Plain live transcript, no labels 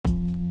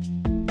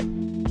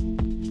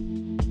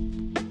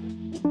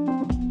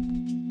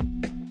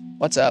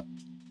What's up?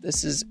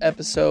 This is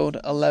episode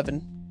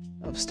 11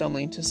 of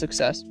Stumbling to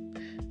Success.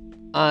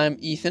 I'm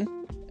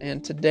Ethan,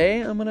 and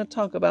today I'm going to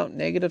talk about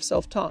negative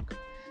self-talk.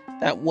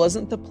 That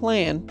wasn't the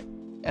plan,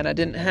 and I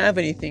didn't have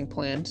anything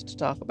planned to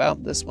talk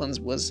about. This one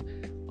was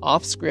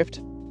off script,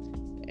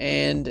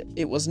 and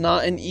it was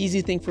not an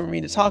easy thing for me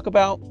to talk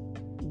about,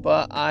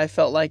 but I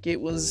felt like it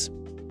was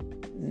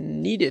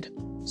needed.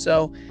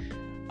 So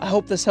I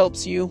hope this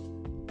helps you,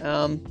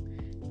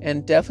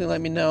 and definitely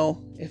let me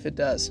know if it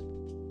does.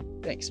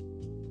 Thanks.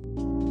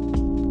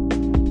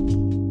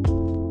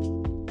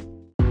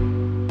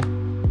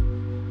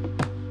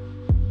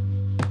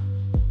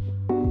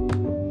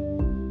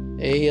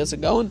 Hey, how's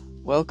it going?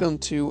 Welcome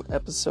to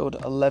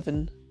episode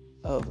 11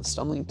 of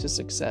Stumbling to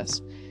Success.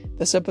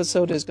 This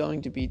episode is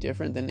going to be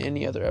different than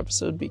any other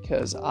episode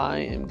because I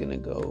am going to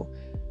go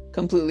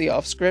completely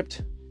off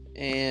script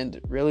and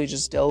really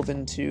just delve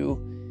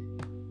into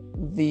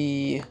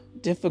the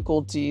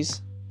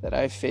difficulties that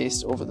I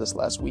faced over this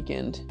last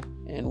weekend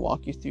and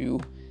walk you through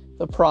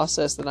the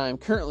process that I am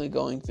currently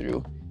going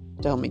through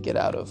to help me get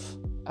out of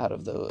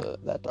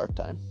that dark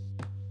time.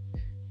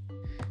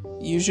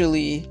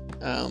 Usually,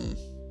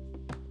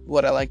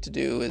 what I like to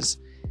do is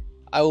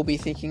I will be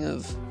thinking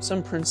of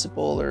some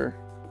principle or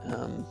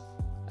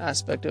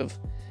aspect of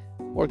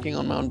working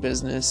on my own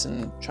business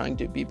and trying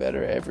to be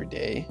better every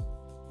day.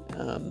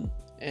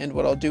 And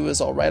what I'll do is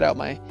I'll write out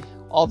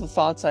all the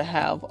thoughts I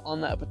have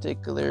on that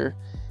particular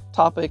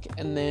topic,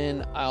 and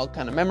then I'll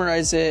kind of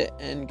memorize it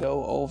and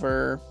go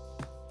over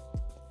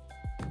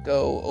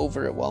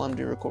it while I'm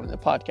recording the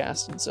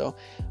podcast. And so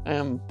I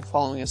am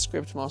following a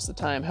script most of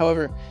the time.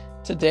 However,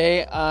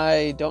 today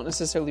I don't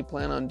necessarily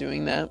plan on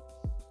doing that,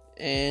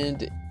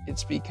 and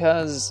it's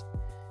because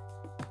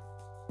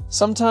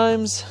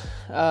sometimes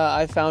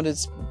I found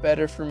it's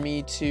better for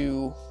me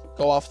to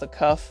go off the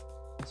cuff,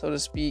 so to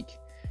speak,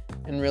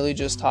 and really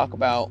just talk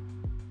about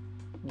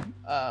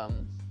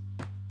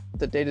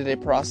the day-to-day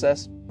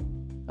process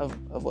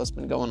of what's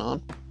been going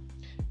on.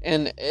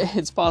 And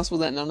it's possible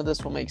that none of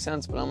this will make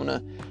sense, but I'm going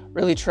to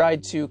really try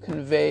to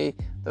convey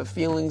the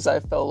feelings I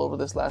felt over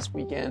this last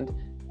weekend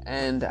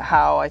and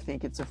how I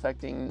think it's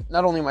affecting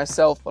not only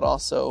myself, but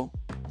also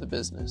the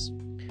business.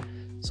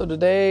 So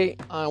today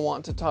I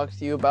want to talk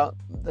to you about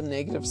the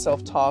negative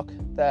self-talk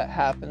that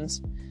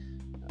happens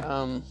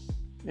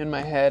in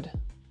my head.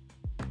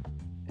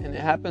 And it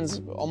happens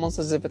almost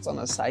as if it's on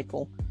a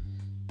cycle.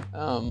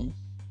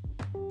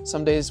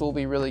 Some days will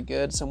be really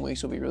good. Some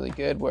weeks will be really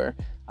good where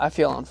I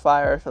feel on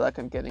fire. I feel like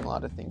I'm getting a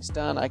lot of things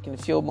done. I can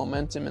feel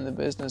momentum in the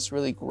business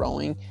really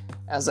growing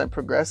as I'm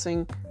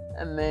progressing.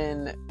 And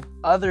then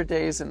other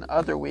days and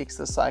other weeks,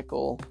 the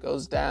cycle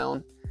goes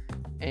down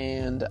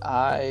and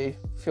I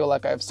feel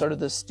like I've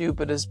started the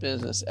stupidest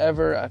business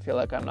ever. I feel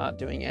like I'm not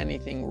doing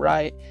anything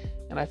right,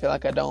 and I feel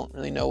like I don't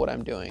really know what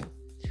I'm doing.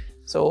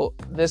 So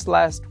this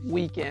last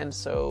weekend,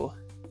 so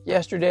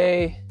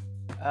yesterday,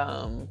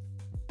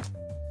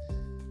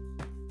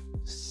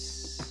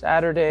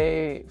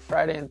 Saturday,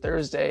 Friday, and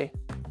Thursday,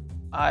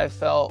 I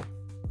felt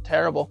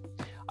terrible.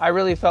 I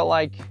really felt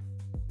like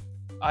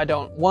I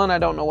don't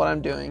know what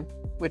I'm doing,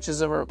 which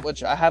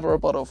I have a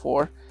rebuttal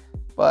for,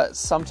 but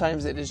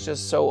sometimes it is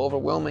just so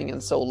overwhelming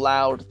and so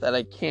loud that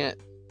I can't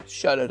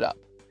shut it up.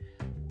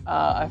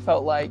 I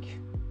felt like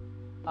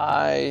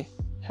I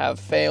have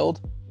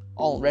failed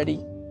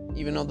already,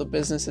 even though the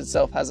business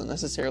itself hasn't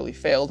necessarily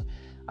failed.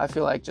 I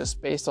feel like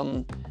just based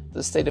on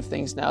the state of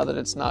things now that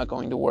it's not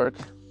going to work.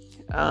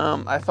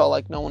 I felt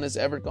like no one is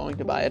ever going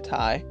to buy a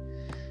tie.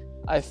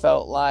 I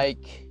felt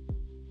like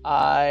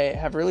I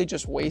have really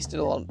just wasted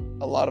a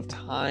lot of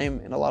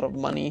time and a lot of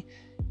money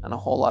and a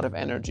whole lot of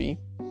energy.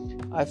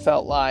 I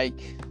felt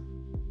like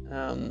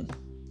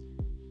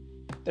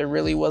there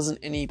really wasn't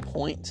any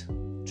point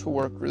to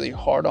work really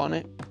hard on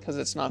it because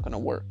it's not going to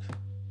work.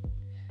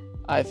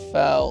 I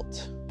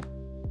felt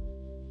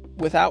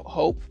without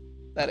hope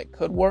that it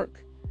could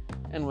work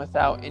and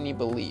without any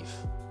belief.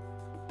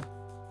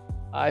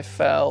 I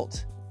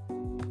felt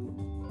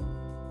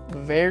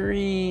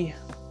very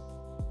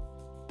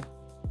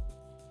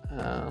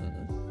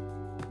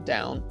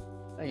down,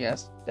 I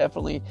guess.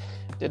 Definitely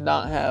did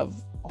not have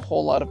a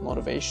whole lot of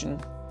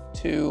motivation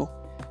to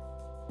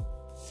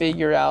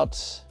figure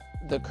out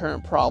the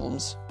current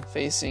problems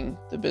facing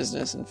the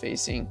business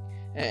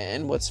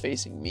and what's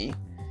facing me.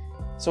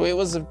 So it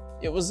was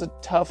a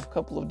tough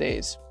couple of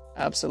days,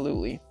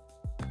 absolutely,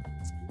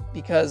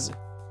 because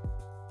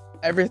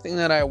everything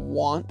that I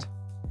want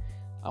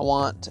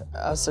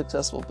a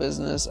successful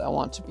business. I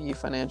want to be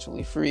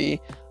financially free.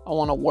 I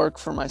want to work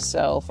for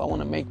myself. I want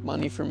to make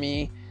money for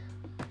me.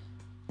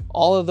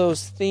 All of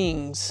those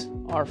things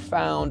are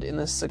found in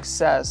the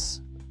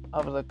success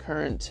of the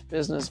current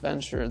business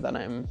venture that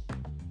I'm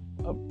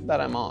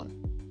on,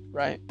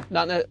 right?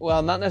 Not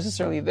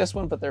necessarily this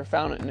one, but they're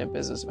found in a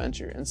business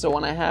venture. And so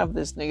when I have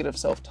this negative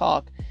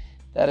self-talk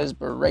that is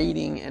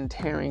berating and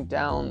tearing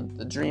down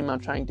the dream I'm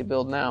trying to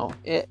build now,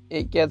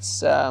 it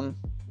gets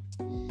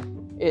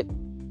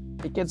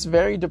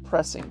very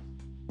depressing.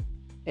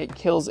 It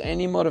kills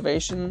any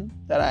motivation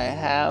that I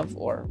have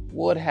or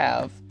would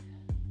have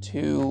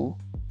to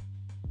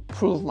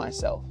prove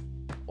myself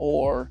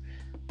or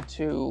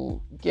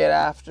to get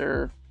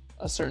after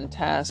a certain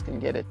task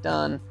and get it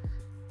done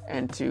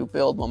and to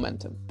build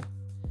momentum.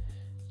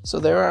 So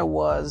there I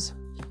was,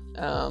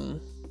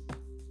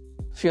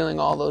 feeling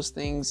all those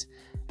things,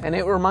 and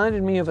it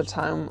reminded me of a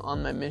time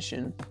on my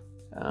mission.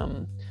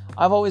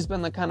 I've always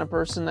been the kind of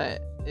person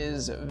that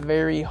is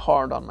very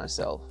hard on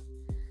myself.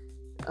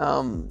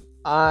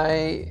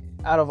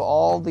 Out of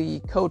all the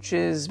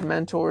coaches,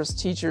 mentors,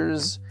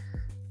 teachers,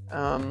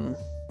 out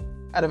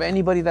of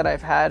anybody that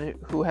I've had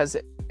who has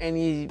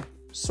any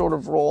sort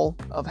of role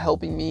of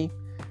helping me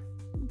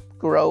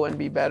grow and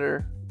be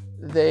better,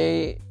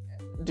 they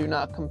do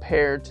not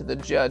compare to the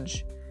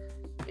judge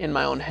in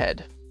my own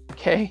head.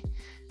 Okay?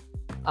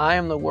 I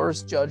am the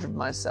worst judge of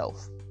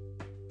myself.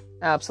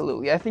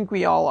 Absolutely. I think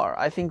we all are.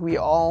 I think we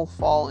all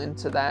fall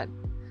into that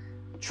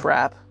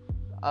trap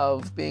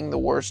of being the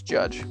worst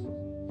judge.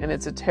 And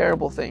it's a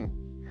terrible thing.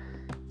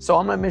 So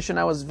on my mission,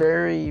 I was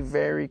very,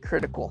 very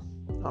critical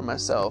on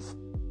myself.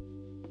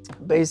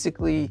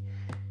 Basically,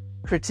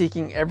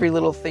 critiquing every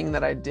little thing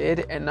that I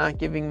did and not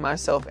giving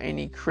myself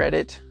any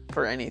credit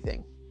for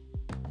anything.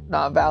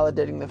 Not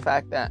validating the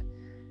fact that,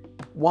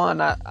 one,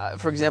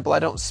 for example, I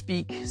don't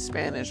speak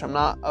Spanish. I'm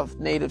not a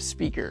native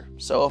speaker.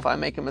 So if I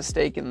make a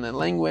mistake in the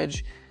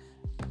language,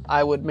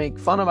 I would make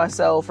fun of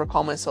myself or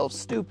call myself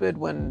stupid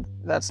when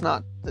that's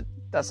not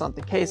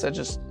the case. I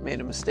just made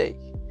a mistake.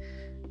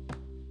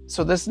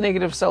 So this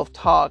negative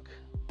self-talk,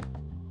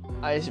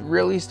 I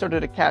really started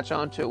to catch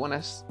on to it when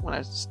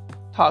I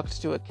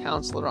talked to a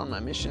counselor on my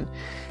mission,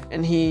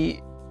 and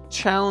he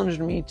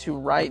challenged me to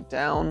write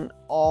down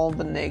all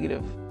the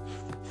negative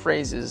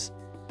phrases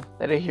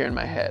that I hear in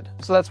my head.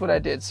 So that's what I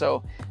did.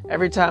 So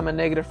every time a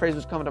negative phrase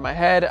was coming to my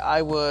head,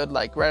 I would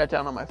write it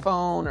down on my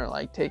phone or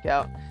take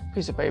out a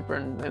piece of paper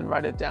and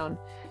write it down.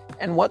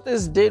 And what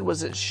this did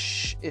was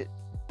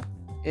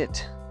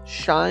it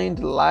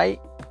shined light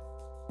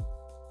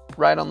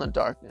right on the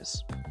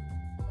darkness.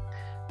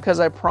 Because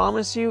I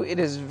promise you, it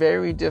is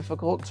very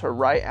difficult to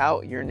write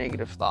out your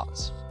negative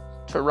thoughts.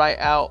 To write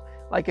out,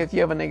 if you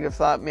have a negative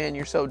thought, man,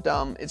 you're so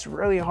dumb. It's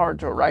really hard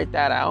to write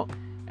that out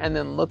and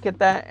then look at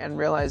that and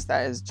realize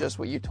that is just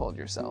what you told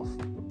yourself.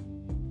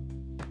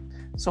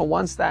 So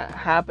once that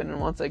happened and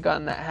once I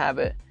got in that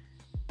habit,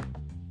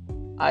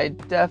 I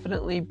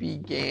definitely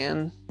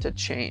began to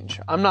change.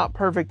 I'm not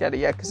perfect at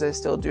it yet because I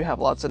still do have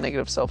lots of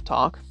negative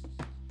self-talk.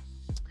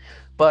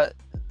 But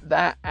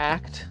that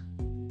act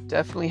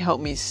definitely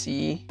helped me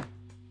see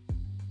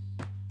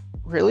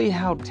really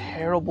how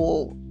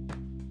terrible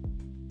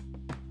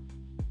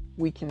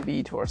we can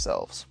be to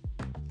ourselves.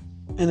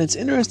 And it's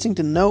interesting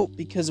to note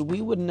because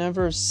we would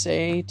never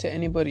say to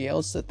anybody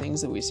else the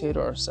things that we say to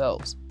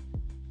ourselves.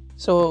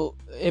 So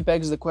it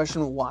begs the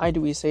question, why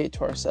do we say it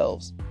to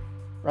ourselves?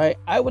 Right?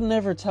 I would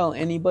never tell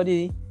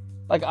anybody.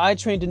 I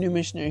trained a new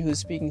missionary who's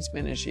speaking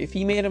Spanish. If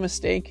he made a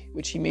mistake,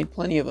 which he made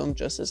plenty of them,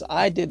 just as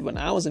I did when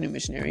I was a new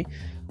missionary,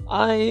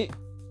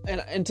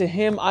 and to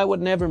him, I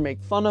would never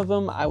make fun of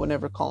him. I would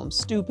never call him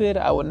stupid.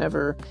 I would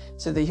never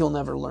say that he'll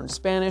never learn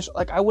Spanish.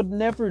 I would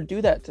never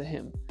do that to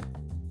him.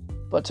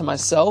 But to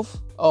myself,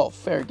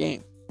 fair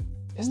game.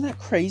 Isn't that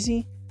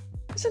crazy?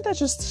 Isn't that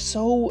just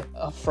so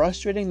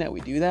frustrating that we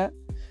do that?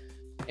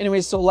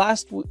 Anyway, so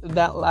last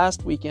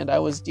weekend, I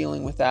was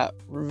dealing with that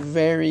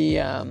very,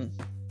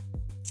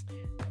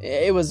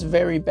 it was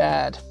very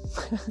bad.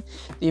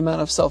 The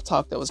amount of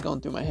self-talk that was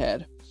going through my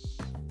head.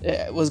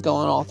 It was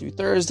going all through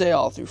Thursday,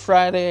 all through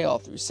Friday, all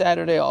through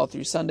Saturday, all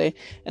through Sunday.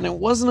 And it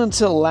wasn't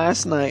until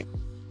last night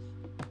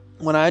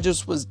when I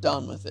just was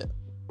done with it.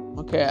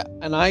 Okay,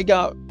 and I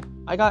got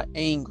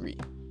angry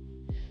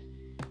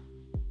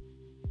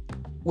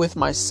with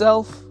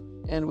myself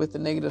and with the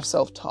negative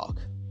self-talk.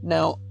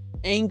 Now,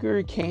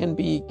 anger can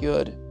be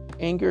good.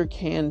 Anger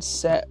can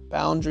set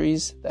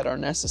boundaries that are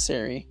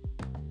necessary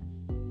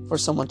for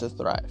someone to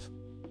thrive.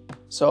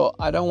 So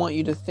I don't want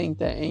you to think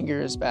that anger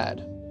is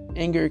bad.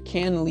 Anger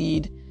can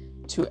lead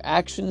to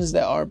actions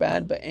that are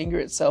bad, but anger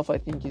itself, I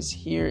think, is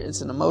here.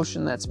 It's an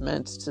emotion that's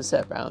meant to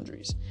set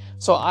boundaries.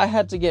 So I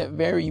had to get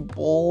very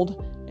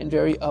bold and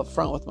very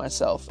upfront with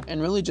myself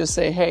and really just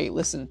say, hey,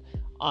 listen,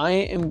 I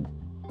am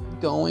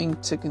going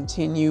to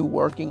continue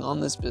working on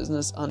this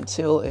business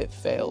until it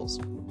fails.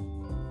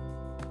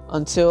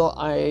 Until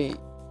I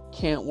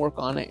can't work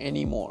on it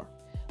anymore.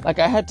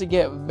 I had to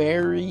get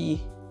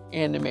very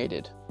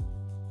animated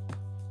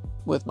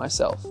with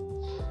myself,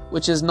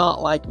 which is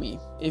not like me.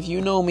 If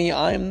you know me,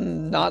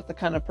 I'm not the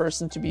kind of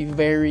person to be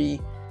very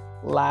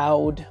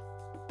loud,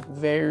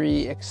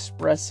 very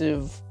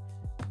expressive,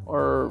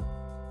 or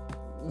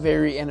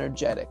very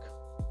energetic.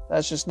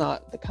 That's just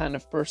not the kind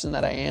of person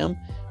that I am.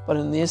 But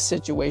in this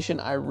situation,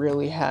 I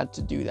really had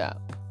to do that.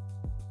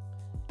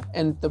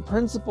 And the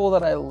principle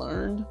that I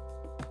learned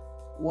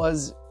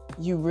was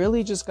you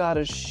really just got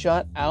to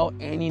shut out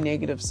any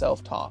negative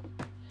self-talk,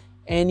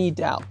 any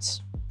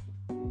doubts.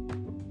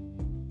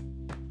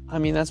 I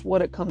mean, that's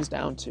what it comes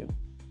down to.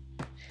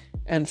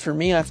 And for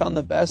me, I found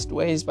the best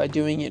ways by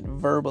doing it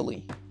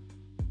verbally.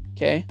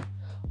 Okay?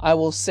 I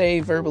will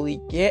say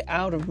verbally, get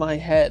out of my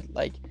head.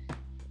 Like,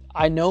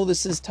 I know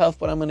this is tough,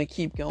 but I'm going to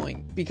keep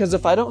going. Because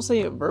if I don't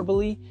say it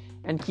verbally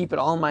and keep it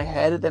all in my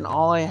head, then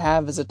all I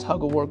have is a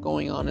tug of war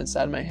going on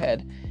inside my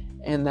head.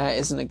 And that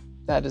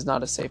is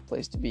not a safe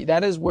place to be.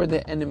 That is where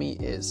the enemy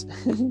is.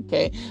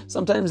 Okay?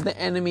 Sometimes the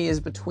enemy is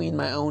between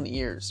my own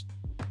ears.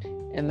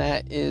 And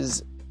that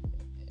is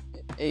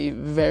a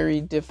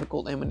very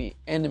difficult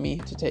enemy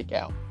to take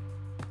out.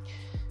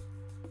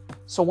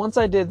 So once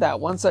I did that,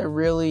 once I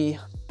really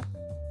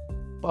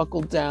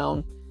buckled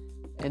down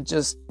and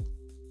just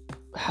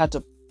had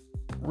to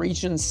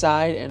reach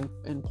inside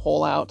and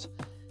pull out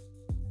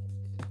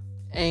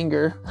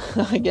anger,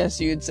 I guess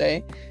you'd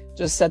say,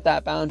 just set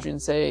that boundary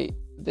and say,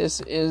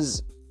 this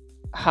is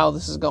how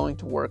this is going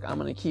to work. I'm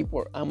going to keep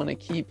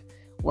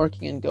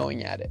working and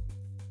going at it.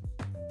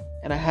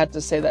 And I had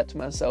to say that to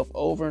myself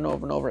over and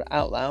over and over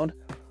out loud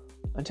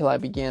until I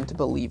began to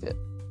believe it.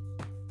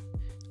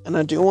 And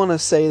I do want to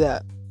say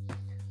that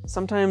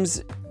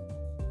sometimes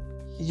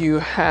you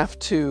have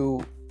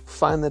to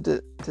find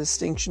the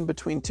distinction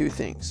between two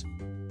things.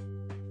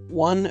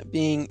 One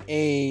being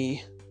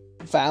a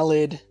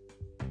valid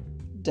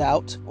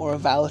doubt or a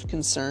valid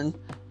concern,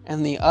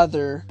 and the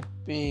other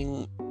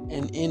being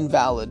an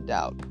invalid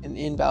doubt, an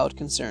invalid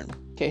concern.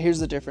 Okay, here's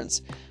the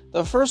difference.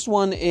 The first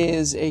one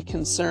is a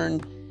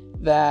concern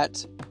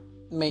that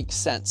makes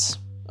sense.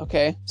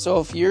 Okay, so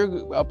if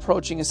you're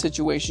approaching a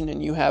situation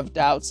and you have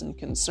doubts and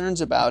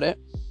concerns about it,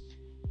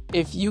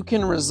 if you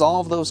can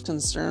resolve those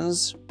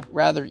concerns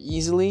rather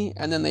easily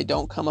and then they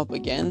don't come up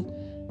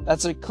again,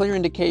 that's a clear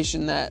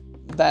indication that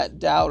that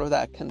doubt or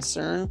that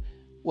concern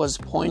was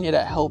pointed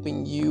at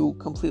helping you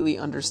completely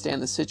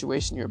understand the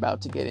situation you're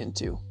about to get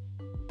into,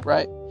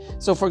 right?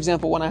 So for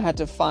example, when I had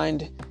to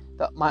find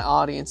my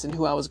audience and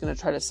who I was going to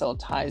try to sell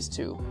ties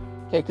to,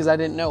 okay, because I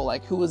didn't know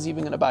like who was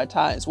even going to buy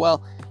ties.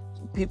 Well,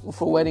 people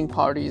for wedding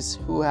parties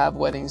who have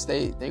weddings,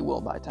 they will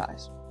buy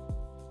ties.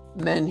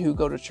 Men who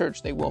go to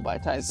church, they will buy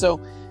ties.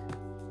 So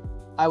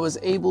I was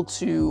able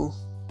to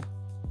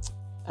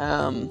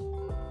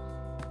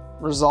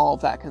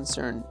resolve that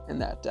concern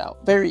and that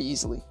doubt very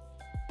easily.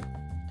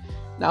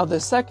 Now, the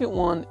second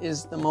one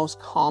is the most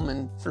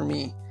common for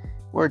me,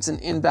 where it's an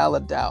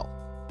invalid doubt,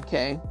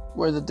 okay?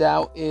 Where the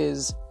doubt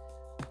is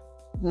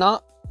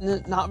not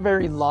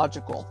very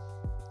logical,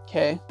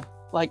 okay?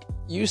 Like,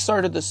 you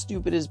started the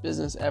stupidest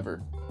business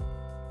ever.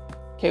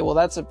 Okay, well,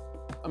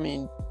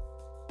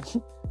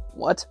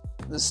 what?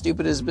 The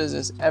stupidest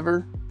business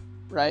ever,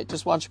 right?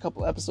 Just watch a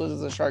couple episodes of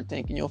the Shark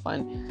Tank and you'll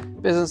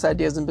find business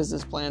ideas and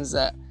business plans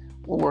that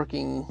were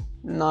working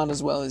not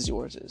as well as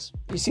yours is.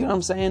 You see what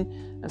I'm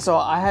saying? And so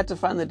I had to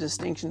find the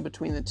distinction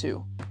between the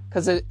two,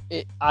 because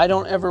I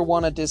don't ever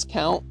want to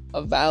discount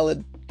a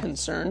valid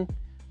concern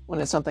when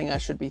it's something I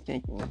should be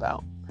thinking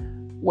about.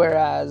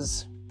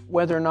 Whereas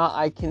whether or not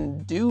I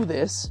can do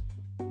this,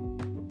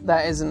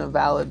 that is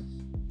invalid,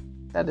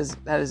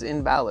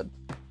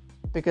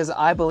 because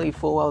I believe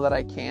full well that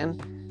I can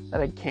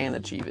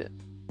achieve it.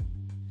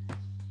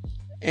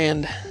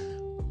 And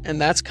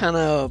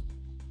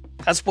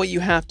that's what you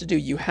have to do.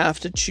 You have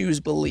to choose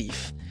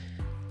belief.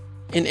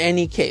 In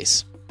any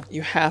case,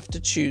 you have to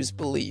choose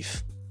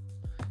belief.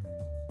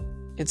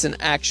 It's an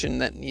action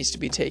that needs to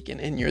be taken,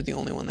 and you're the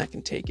only one that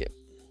can take it.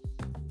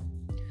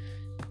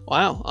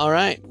 Wow. All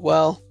right.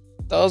 Well,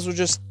 those were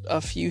just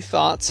a few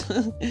thoughts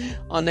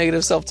on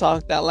negative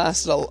self-talk that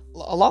lasted a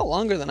lot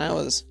longer than I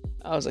was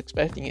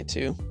expecting it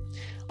to.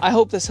 I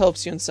hope this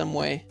helps you in some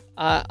way.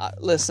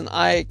 Listen,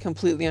 I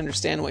completely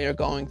understand what you're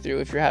going through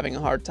if you're having a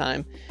hard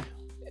time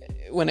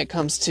when it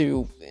comes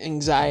to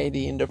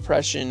anxiety and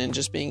depression and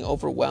just being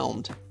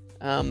overwhelmed.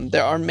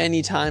 There are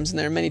many times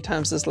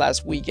this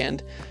last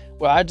weekend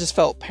where I just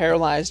felt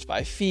paralyzed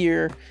by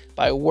fear,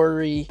 by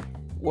worry,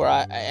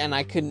 and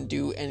I couldn't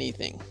do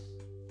anything.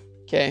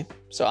 Okay,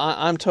 so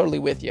I'm totally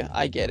with you.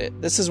 I get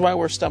it. This is why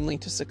we're stumbling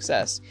to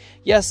success.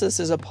 Yes, this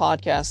is a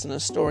podcast and a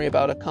story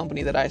about a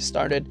company that I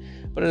started,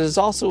 but it is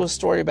also a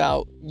story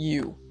about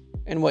you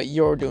and what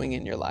you're doing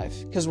in your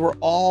life, because we're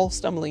all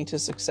stumbling to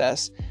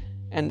success,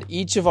 and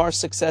each of our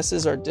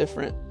successes are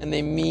different and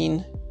they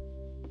mean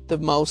the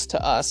most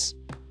to us.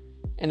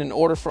 And in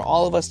order for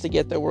all of us to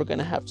get there, we're going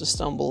to have to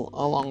stumble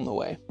along the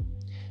way.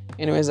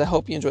 Anyways, I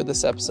hope you enjoyed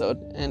this episode,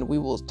 and we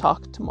will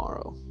talk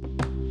tomorrow.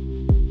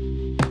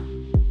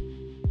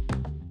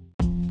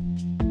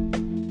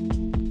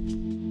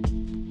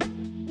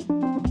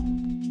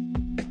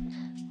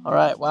 All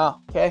right.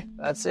 Wow. Okay.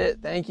 That's it.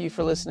 Thank you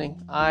for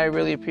listening. I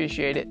really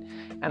appreciate it.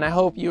 And I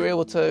hope you were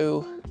able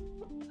to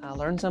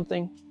learn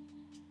something.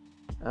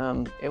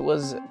 It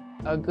was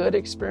a good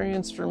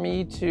experience for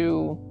me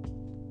to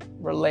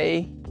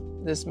relay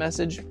this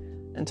message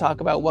and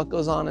talk about what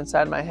goes on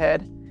inside my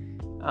head.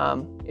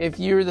 If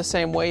you're the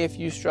same way, if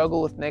you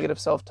struggle with negative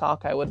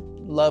self-talk, I would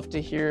love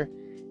to hear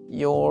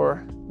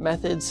your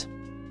methods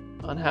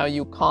on how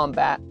you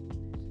combat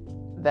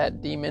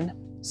that demon.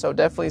 So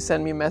definitely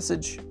send me a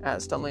message at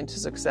Stumbling to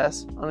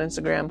Success on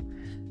Instagram.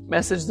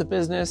 Message the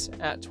business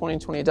at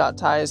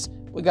 2020.ties.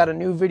 We got a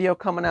new video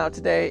coming out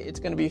today. It's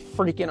going to be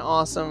freaking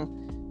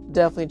awesome.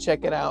 definitely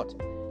check it out.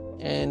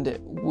 And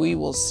we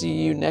will see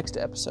you next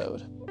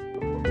episode.